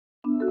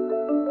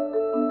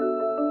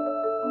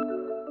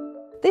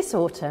This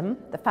autumn,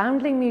 the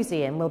Foundling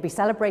Museum will be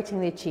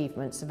celebrating the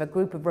achievements of a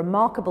group of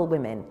remarkable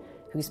women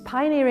whose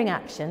pioneering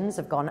actions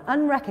have gone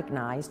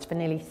unrecognised for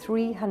nearly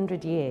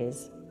 300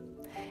 years.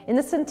 In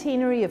the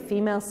centenary of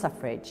female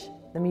suffrage,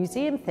 the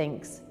museum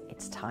thinks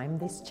it's time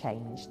this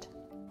changed.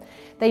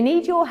 They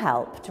need your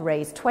help to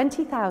raise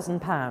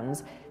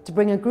 £20,000 to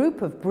bring a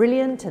group of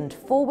brilliant and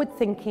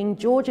forward-thinking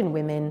Georgian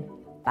women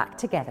back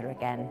together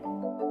again.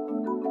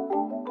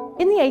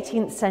 In the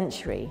 18th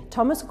century,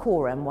 Thomas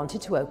Coram wanted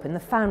to open the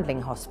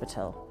Foundling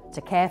Hospital to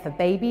care for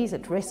babies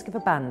at risk of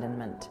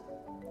abandonment.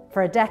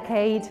 For a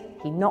decade,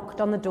 he knocked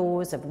on the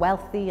doors of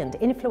wealthy and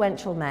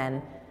influential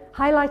men,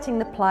 highlighting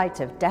the plight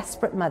of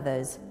desperate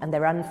mothers and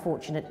their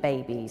unfortunate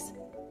babies,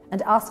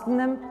 and asking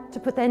them to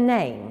put their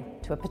name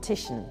to a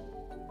petition.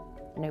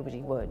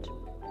 Nobody would.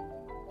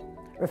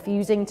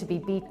 Refusing to be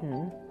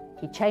beaten,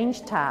 he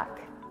changed tack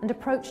and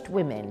approached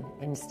women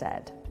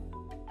instead.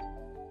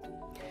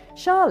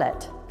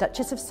 Charlotte,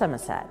 Duchess of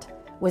Somerset,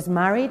 was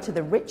married to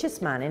the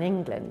richest man in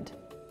England.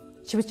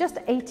 She was just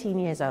 18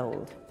 years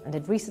old and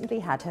had recently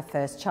had her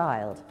first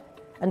child,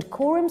 and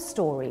Coram's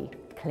story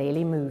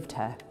clearly moved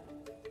her.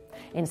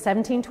 In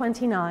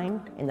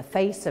 1729, in the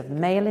face of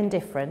male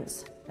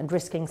indifference and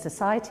risking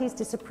society's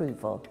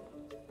disapproval,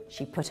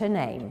 she put her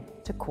name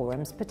to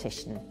Coram's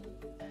petition.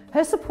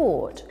 Her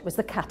support was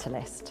the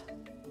catalyst.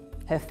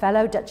 Her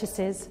fellow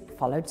duchesses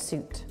followed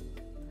suit.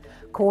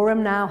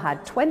 Coram now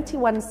had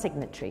 21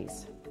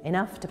 signatories,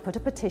 enough to put a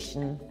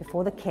petition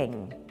before the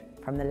king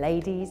from the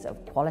ladies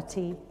of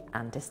quality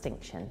and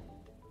distinction.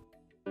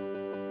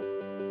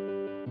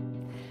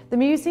 The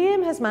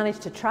museum has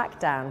managed to track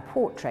down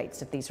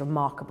portraits of these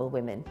remarkable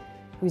women,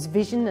 whose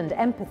vision and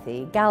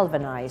empathy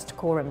galvanised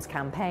Coram's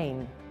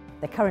campaign.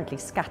 They're currently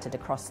scattered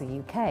across the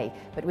UK,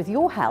 but with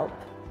your help,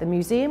 the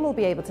museum will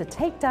be able to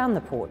take down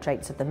the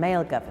portraits of the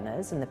male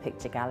governors in the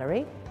picture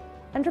gallery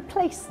and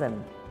replace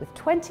them with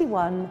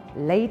 21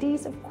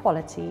 ladies of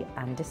quality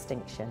and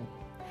distinction.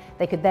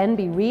 They could then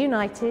be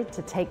reunited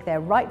to take their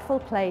rightful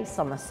place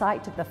on the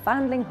site of the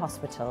Foundling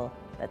Hospital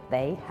that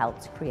they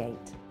helped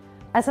create.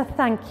 As a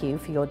thank you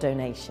for your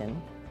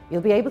donation,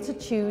 you'll be able to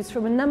choose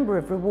from a number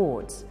of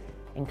rewards,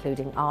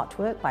 including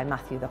artwork by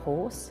Matthew the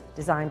Horse,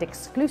 designed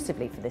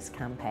exclusively for this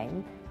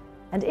campaign,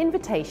 and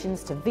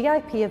invitations to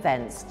VIP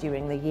events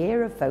during the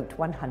year of Vote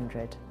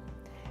 100.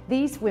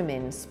 These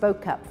women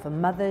spoke up for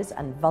mothers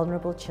and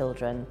vulnerable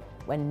children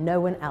when no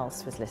one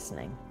else was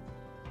listening.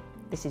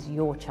 This is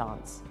your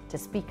chance to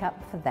speak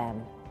up for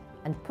them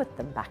and put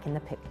them back in the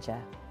picture.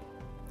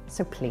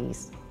 So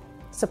please,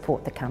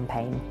 support the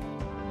campaign.